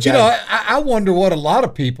said, But you know, I wonder what a lot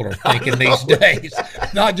of people are thinking these days.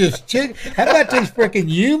 Not just chickens. How about these freaking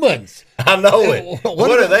humans? I know it.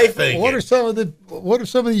 What are they thinking? What are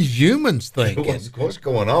some of these humans thinking? What's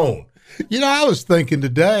going on? You know, I was thinking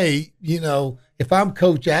today, you know, if I'm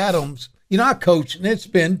Coach Adams, you know, I coach, and it's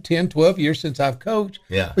been 10, 12 years since I've coached.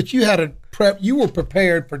 Yeah. But you had you were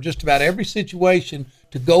prepared for just about every situation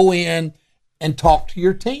to go in and talk to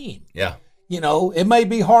your team. Yeah. You know, it may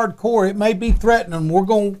be hardcore, it may be threatening. We're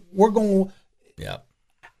going. Yeah.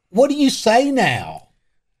 What do you say now?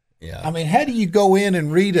 Yeah. I mean, how do you go in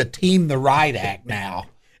and read a Team the Right Act now?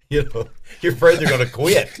 You know, you're afraid they're going to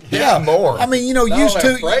quit. Yeah, More. I mean, you know, Not used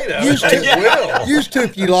only afraid of it, they will.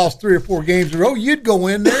 if you lost 3 or 4 games in a row, you'd go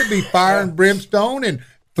in there, be fire and brimstone and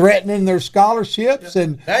threatening their scholarships.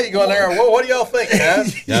 And Now you go in there and, well, what do y'all think,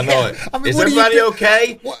 guys? I know it. I mean, Is what do you everybody think-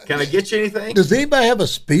 okay? What- Can I get you anything? does anybody have a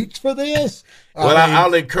speech for this? Well, I mean,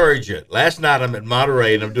 I'll encourage you. Last night I'm at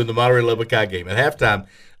Monterey, and I'm doing the Monterey Lubbock game. At halftime,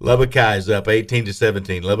 Lubbock is up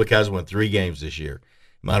 18-17. Lubbock won 3 games this year.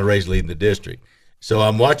 Monterey's leading the district. So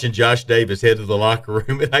I'm watching Josh Davis head to the locker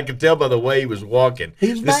room, and I could tell by the way he was walking.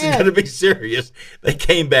 He's this is mad. going to be serious. They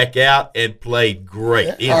came back out and played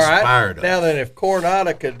great. He All inspired right. Now them. then, if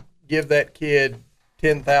Coronado could give that kid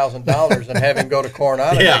 $10,000 and have him go to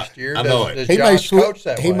Coronado Yeah, next year, I know it. does he may Josh coach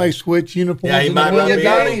that he way? may switch uniforms. Yeah, he in might the not middle be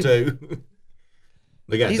of the able game. to.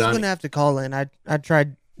 They got He's Donny. gonna have to call in. I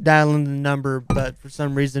tried dialing the number, but for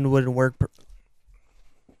some reason it wouldn't work.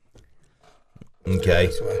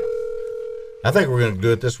 Okay. I think we're going to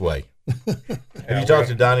do it this way. Have you talked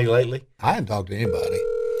to Donnie lately? I hadn't talked to anybody.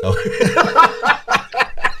 Oh.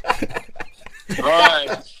 All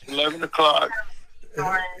right, 11 o'clock.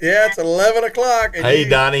 Yeah, it's 11 o'clock. And Hey,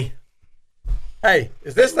 Donnie. Hey,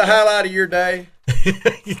 is this the highlight of your day?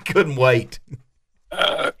 You couldn't wait.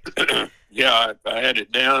 Yeah, I had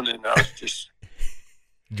it down and I was just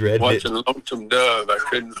Dreaded it. watching Lonesome Dove. I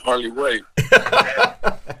couldn't hardly wait.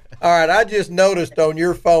 All right, I just noticed on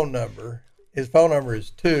your phone number, his phone number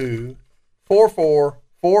is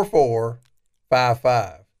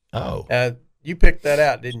 2444455. Oh. Now, you picked that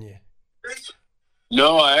out, didn't you?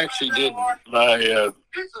 No, I actually didn't. My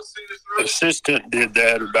assistant did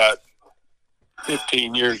that about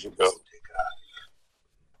 15 years ago.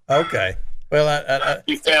 Okay. Well,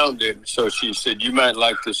 She found it, so she said, "You might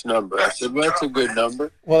like this number." I said, "Well, that's a good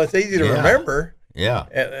number." well, it's easy to Yeah. remember. Yeah.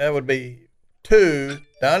 That would be 2,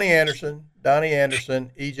 Donnie Anderson,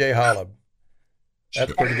 E.J. Holub.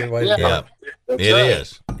 That's a pretty good way to do Yeah. it. That's It right.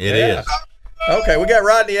 is. It Yeah. is. Okay, we got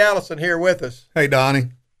Rodney Allison here with us. Hey, Donnie.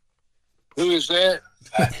 Who is that?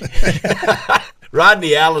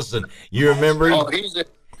 Rodney Allison. You remember him? Oh, he's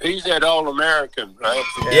that All-American, right?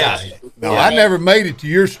 Yeah. No, Yeah. I never made it to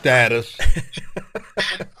your status.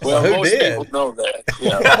 Well, Who most did? people know that.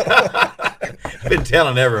 Yeah. Been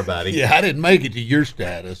telling everybody. Yeah, I didn't make it to your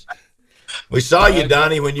status. We saw you,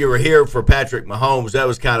 Donnie, when you were here for Patrick Mahomes. That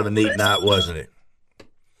was kind of a neat night, wasn't it?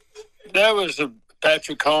 That was a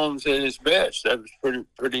Patrick Holmes at his best. That was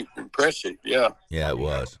pretty impressive. Yeah. Yeah, it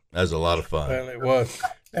was. That was a lot of fun. Well, it was.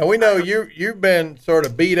 Now we know you've been sort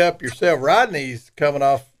of beat up yourself. Rodney's coming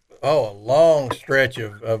off a long stretch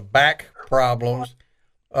of back problems.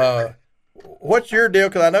 What's your deal?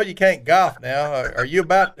 Because I know you can't golf now. Are you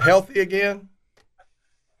about healthy again?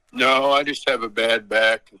 No, I just have a bad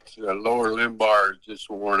back. It's lower lumbar is just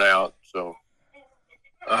worn out, so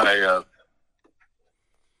I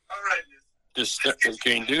just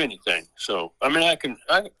can't do anything. So I mean, I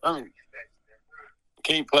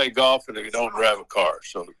can't play golf and I don't drive a car.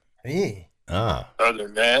 So other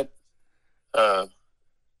than that,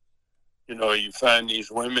 you find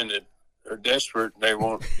these women that are desperate and they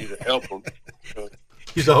want you to help them. So,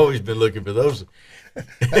 he's always been looking for those.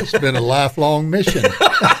 That's been a lifelong mission.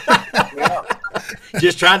 yeah.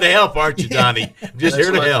 Just trying to help, aren't you, Donny? Just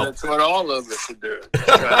here to help. That's what all of us are doing.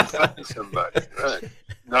 Trying to find somebody. Right.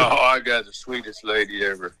 No, I got the sweetest lady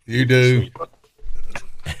ever. You do.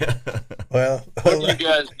 Well, what are you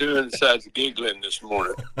guys doing besides giggling this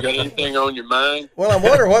morning? Got anything on your mind? Well, I'm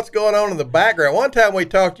wondering what's going on in the background. One time we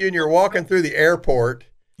talked to you and you were walking through the airport.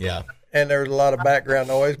 Yeah. And there was a lot of background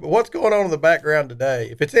noise. But what's going on in the background today?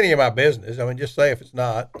 If it's any of my business, I mean, just say if it's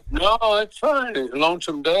not. No, it's fine.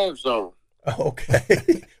 Lonesome Dove's on.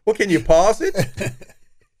 Okay. Well, can you pause it?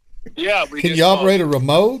 Yeah. Can you operate a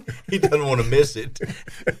remote? He doesn't want to miss it.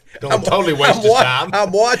 Don't totally waste his time.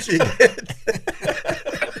 I'm watching it.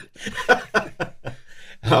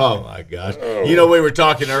 Oh, my gosh. We were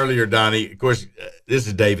talking earlier, Donny. Of course, this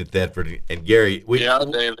is David Thetford and Gary.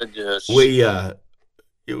 David, yes. We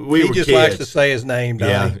he were just kids. likes to say his name,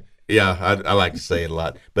 Donny. Yeah, I like to say it a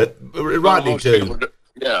lot. But Rodney, too.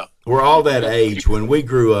 Yeah. We're all that age. When we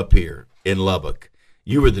grew up here in Lubbock,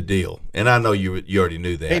 you were the deal. And I know you already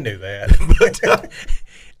knew that. He knew that. But,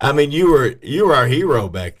 I mean, you were our hero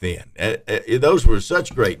back then. Those were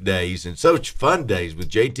such great days and such fun days with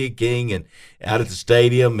J.T. King and out at the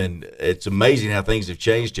stadium. And it's amazing how things have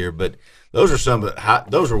changed here. But those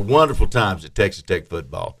are wonderful times at Texas Tech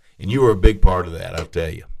football. And you were a big part of that, I'll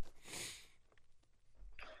tell you.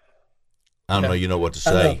 I don't know. You know what to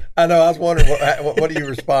say. I know. I was wondering what do you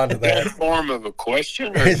respond to that? In the form of a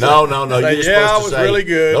question? Or No. You're supposed to was say, really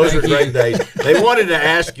good. Those are great days. They wanted to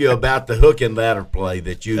ask you about the hook and ladder play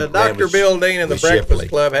that you. Dr. Bill Dean and the Breakfast Shipley.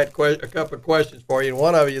 Club had a couple of questions for you, and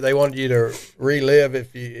one of you they wanted you to relive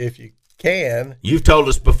if you can. You've told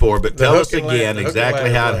us before, but tell us hook and again ladder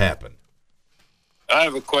exactly how it play. happened. I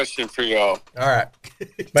have a question for y'all. All right,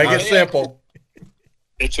 make it simple.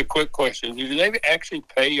 It's a quick question. Do they actually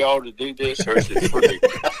pay y'all to do this, or is it free?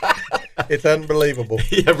 It's unbelievable.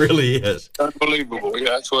 Yeah, it really is. Unbelievable.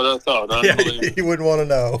 Yeah, that's what I thought. Unbelievable. You wouldn't want to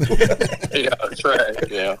know. Yeah, that's right.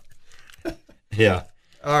 Yeah. Yeah.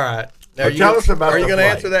 All right. Now, Tell us about Are you the going to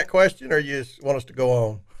play. answer that question, or you just want us to go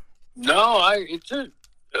on? No, it's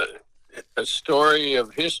a story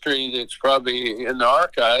of history that's probably in the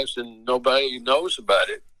archives and nobody knows about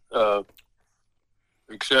it.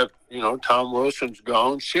 Except, Tom Wilson's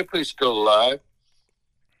gone. Shipley's still alive.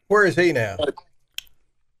 Where is he now?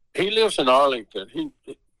 He lives in Arlington.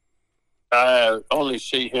 I only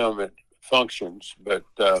see him at functions, but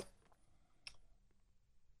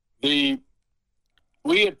we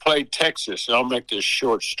had played Texas, and I'll make this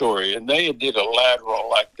short story, and they did a lateral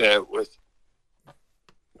like that with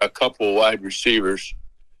a couple wide receivers,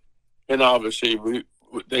 and obviously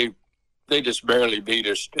they just barely beat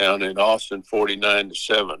us down in Austin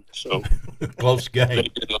 49-7. So Close game.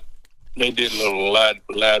 They did a little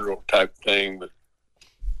lateral type thing. But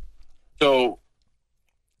so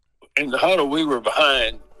in the huddle, we were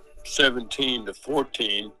behind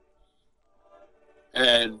 17-14,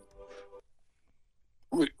 and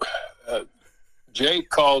Jay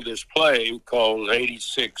called this play called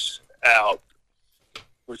 86 out,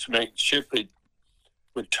 which meant Shipley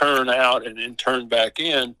would turn out and then turn back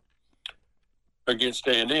in against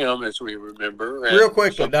A&M, as we remember. And Real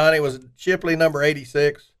quickly, Donnie, was Shipley number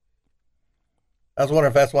 86? I was wondering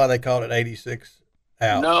if that's why they called it 86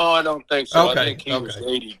 out. No, I don't think so. Okay, I think he was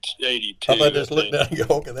 82. I just looked down and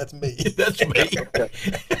go, okay, that's me. That's me.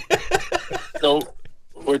 So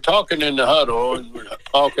we're talking in the huddle, and we're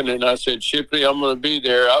talking, and I said, Shipley, I'm going to be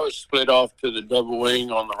there. I was split off to the double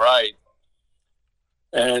wing on the right.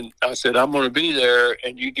 And I said, I'm going to be there,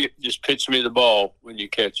 and you just pitch me the ball when you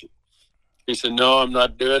catch it. He said, no, I'm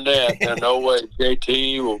not doing that. There's no way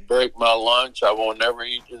JT will break my lunch. I will never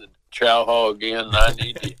eat the chow hall again.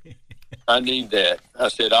 I need that. I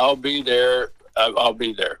said, I'll be there. I'll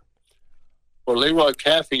be there. Well, Leroy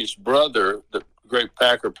Caffey's brother, the great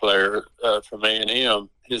Packer player from A&M,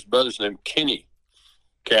 his brother's named Kenny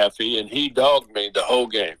Caffey, and he dogged me the whole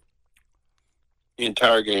game. the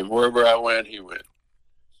entire game. Wherever I went, he went.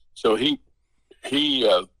 So he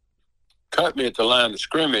cut me at the line of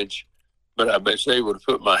scrimmage, but I was able to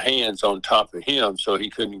put my hands on top of him so he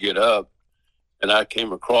couldn't get up. And I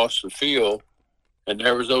came across the field, and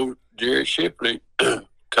there was old Jerry Shipley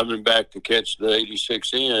coming back to catch the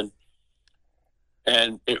 86 in.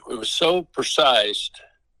 And it was so precise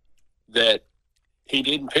that he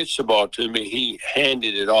didn't pitch the ball to me. He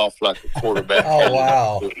handed it off like a quarterback. Oh,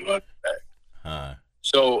 wow.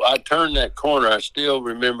 So I turned that corner. I still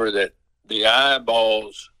remember that the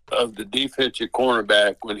eyeballs of the defensive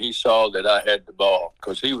cornerback when he saw that I had the ball,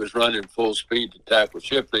 because he was running full speed to tackle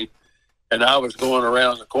Shipley, and I was going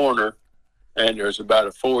around the corner, and there was about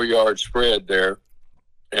a 4-yard spread there,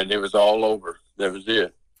 and it was all over. That was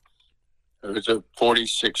it. It was a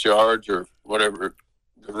 46 yards or whatever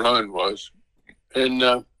the run was. And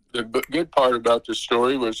the good part about this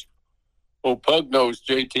story was old Pug-Nosed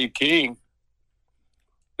J.T. King.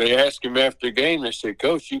 They asked him after the game, they said,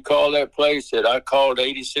 "Coach, you call that play?" He said, "I called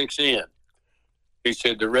 86 in." He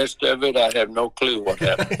said, "The rest of it, I have no clue what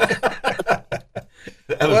happened."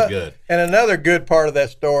 That was good. And another good part of that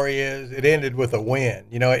story is it ended with a win.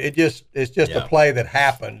 You know, it's just a play that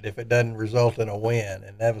happened if it doesn't result in a win,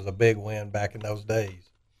 and that was a big win back in those days.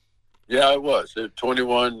 Yeah, it was. It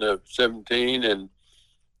 21-17, and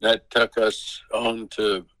that took us on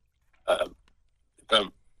to, if I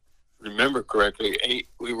remember correctly,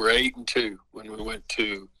 we were 8-2 when we went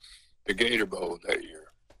to the Gator Bowl that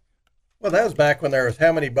year. Well, that was back when there was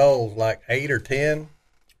how many bowls, like 8 or 10?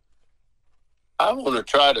 I want to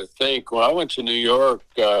try to think. When I went to New York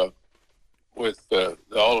with the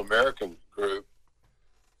All-American group,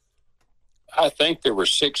 I think there were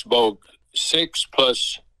 6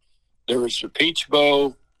 plus. There was the Peach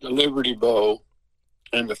Bowl, the Liberty Bowl,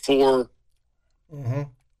 and the 4. Mm-hmm.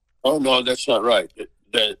 Oh, no, that's not right.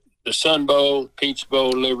 The Sun Bowl, Peach Bowl,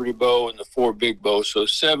 Liberty Bowl, and the 4 big bowls. So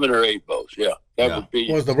 7 or 8 bowls. Yeah, that would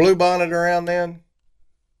be. Was the Blue Bonnet around then?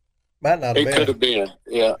 Might not have been. It could have been.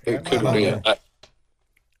 Yeah, it could have been.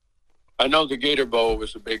 I know the Gator Bowl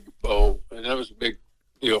was a big bowl, and that was a big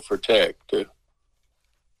deal for Tech to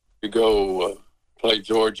go play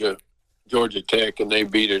Georgia Tech, and they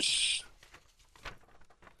beat us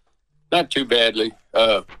not too badly.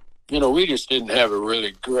 We just didn't have a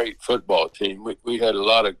really great football team. We had a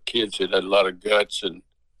lot of kids that had a lot of guts and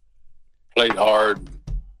played hard,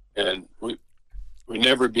 and we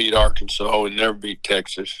never beat Arkansas. We never beat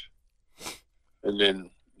Texas. And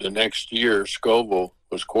then the next year, Scoville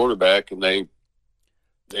was quarterback, and they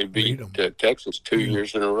beat Texas 2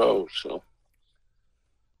 years in a row. So,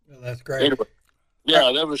 well, that's great. Anyway,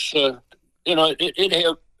 yeah, that was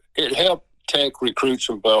it helped Tech recruit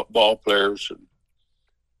some ball players. And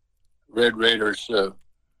Red Raiders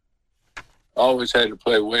always had to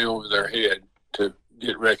play way over their head to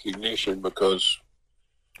get recognition because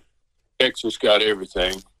Texas got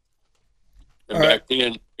everything, and back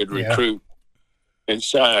then you'd recruit and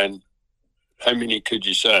sign. How many could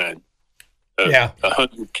you sign?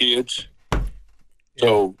 100 kids.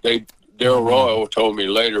 So Daryl Royal told me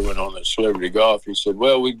later when on the Celebrity Golf, he said,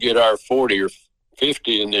 well, we'd get our 40 or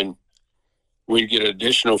 50, and then we'd get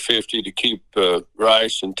additional 50 to keep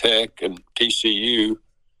Rice and Tech and TCU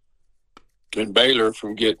and Baylor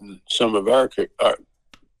from getting some of our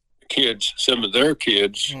kids, some of their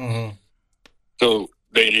kids. Mm-hmm. So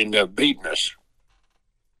they'd end up beating us.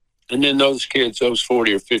 And then those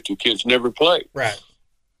 40 or 50 kids never played. Right.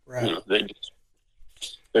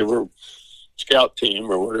 They were scout team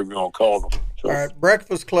or whatever you want to call them. So, all right.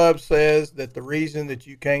 Breakfast Club says that the reason that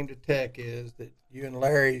you came to Tech is that you and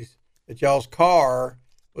that y'all's car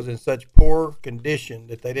was in such poor condition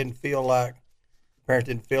that parents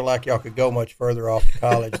didn't feel like y'all could go much further off to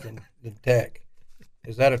college than Tech.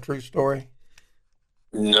 Is that a true story?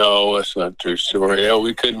 No, that's not a true story. Yeah,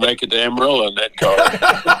 we couldn't make it to Amarillo in that car.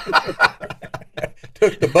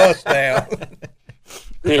 Took the bus down.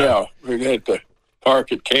 Yeah, we had to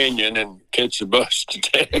park at Canyon and catch the bus to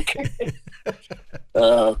Tech.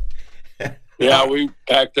 We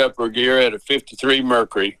packed up our gear at a 53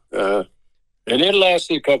 Mercury, and it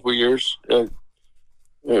lasted a couple of years.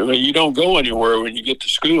 You don't go anywhere when you get to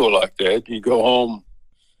school like that. You go home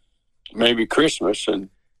maybe Christmas, and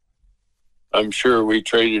I'm sure we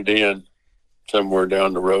traded in somewhere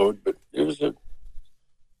down the road, but it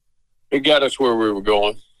got us where we were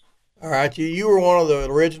going. All right, you were one of the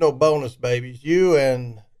original bonus babies. You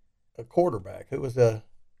and a quarterback. Who was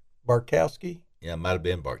Barkowski? Yeah, it might have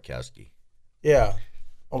been Barkowski. Yeah,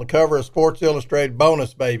 on the cover of Sports Illustrated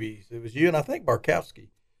Bonus Babies. It was you and I think Barkowski.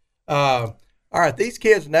 All right, these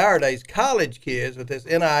kids nowadays, college kids with this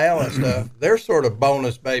NIL and stuff, they're sort of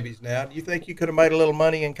bonus babies now. Do you think you could have made a little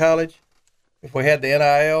money in college if we had the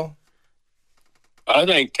NIL? I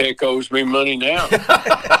think Tech owes me money now.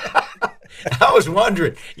 I was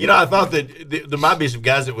wondering, I thought that there might be some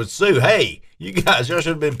guys that would sue. Hey, you guys should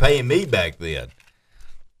have been paying me back then.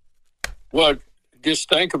 Well, just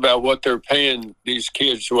think about what they're paying these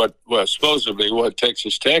kids, supposedly what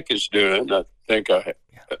Texas Tech is doing. I think I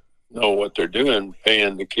know what they're doing,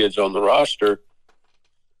 paying the kids on the roster.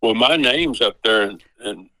 Well, my name's up there,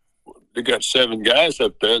 and they got 7 guys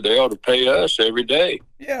up there. They ought to pay us every day.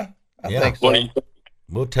 Yeah, I think so. What do you think?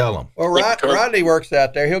 We'll tell them. Well, Rodney works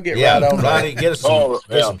out there. He'll get right on Rodney, get us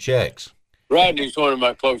some checks. Rodney's one of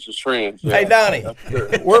my closest friends. Hey, Donnie,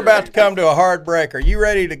 we're about to come to a hard break. Are you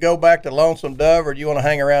ready to go back to Lonesome Dove, or do you want to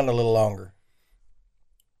hang around a little longer?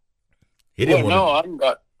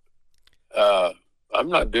 I'm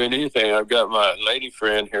not doing anything. I've got my lady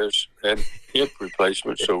friend here's had hip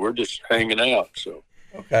replacement, so we're just hanging out. So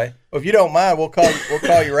okay. Well, if you don't mind, we'll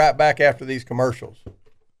call you right back after these commercials.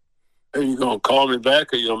 Are you gonna call me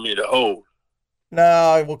back, or you want me to hold?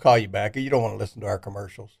 No, we'll call you back. You don't want to listen to our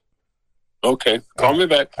commercials. Okay, call me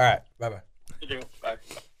back. All right, bye-bye. Bye.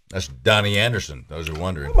 That's Donnie Anderson. Those are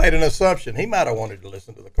wondering. I made an assumption. He might have wanted to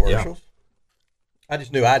listen to the commercials. Yeah. I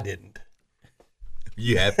just knew I didn't.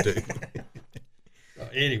 You have to.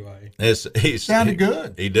 Anyway, he sounded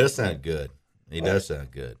good. He does sound good. He does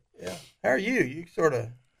sound good. Yeah. How are you? You sort of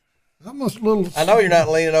almost a little. I know you're not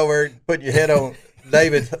leaning over and putting your head on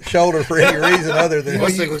David's shoulder for any reason other than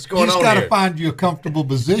what's going on here. You just got to find you a comfortable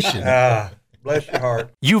position. Bless your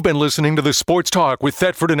heart. You've been listening to the Sports Talk with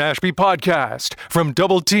Thetford and Ashby podcast from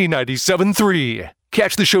Double T 97.3.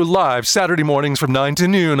 Catch the show live Saturday mornings from 9 to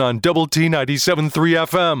noon on Double T 97.3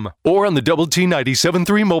 FM or on the Double T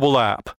 97.3 mobile app.